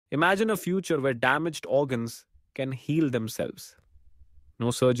Imagine a future where damaged organs can heal themselves.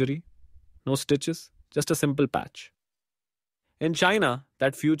 No surgery, no stitches, just a simple patch. In China,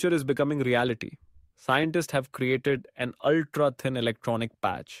 that future is becoming reality. Scientists have created an ultra thin electronic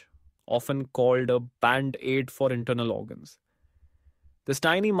patch, often called a band aid for internal organs. This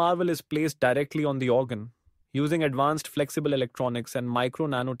tiny marvel is placed directly on the organ, using advanced flexible electronics and micro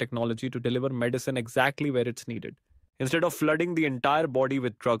nanotechnology to deliver medicine exactly where it's needed. Instead of flooding the entire body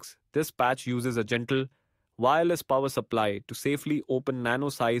with drugs, this patch uses a gentle, wireless power supply to safely open nano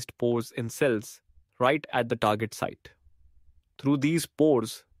sized pores in cells right at the target site. Through these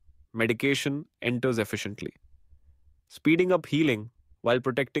pores, medication enters efficiently, speeding up healing while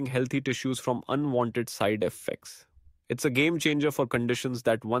protecting healthy tissues from unwanted side effects. It's a game changer for conditions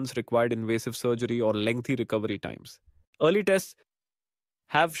that once required invasive surgery or lengthy recovery times. Early tests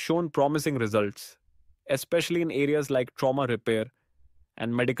have shown promising results, especially in areas like trauma repair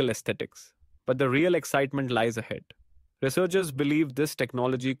and medical aesthetics. But the real excitement lies ahead. Researchers believe this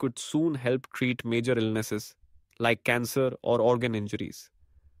technology could soon help treat major illnesses like cancer or organ injuries,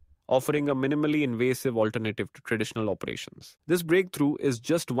 offering a minimally invasive alternative to traditional operations. This breakthrough is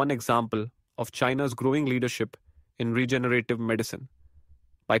just one example of China's growing leadership in regenerative medicine.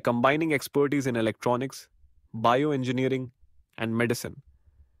 By combining expertise in electronics, bioengineering, and medicine,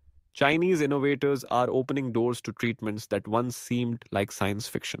 Chinese innovators are opening doors to treatments that once seemed like science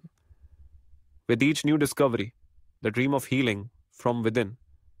fiction. With each new discovery, the dream of healing from within,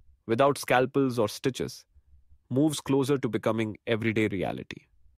 without scalpels or stitches, moves closer to becoming everyday reality.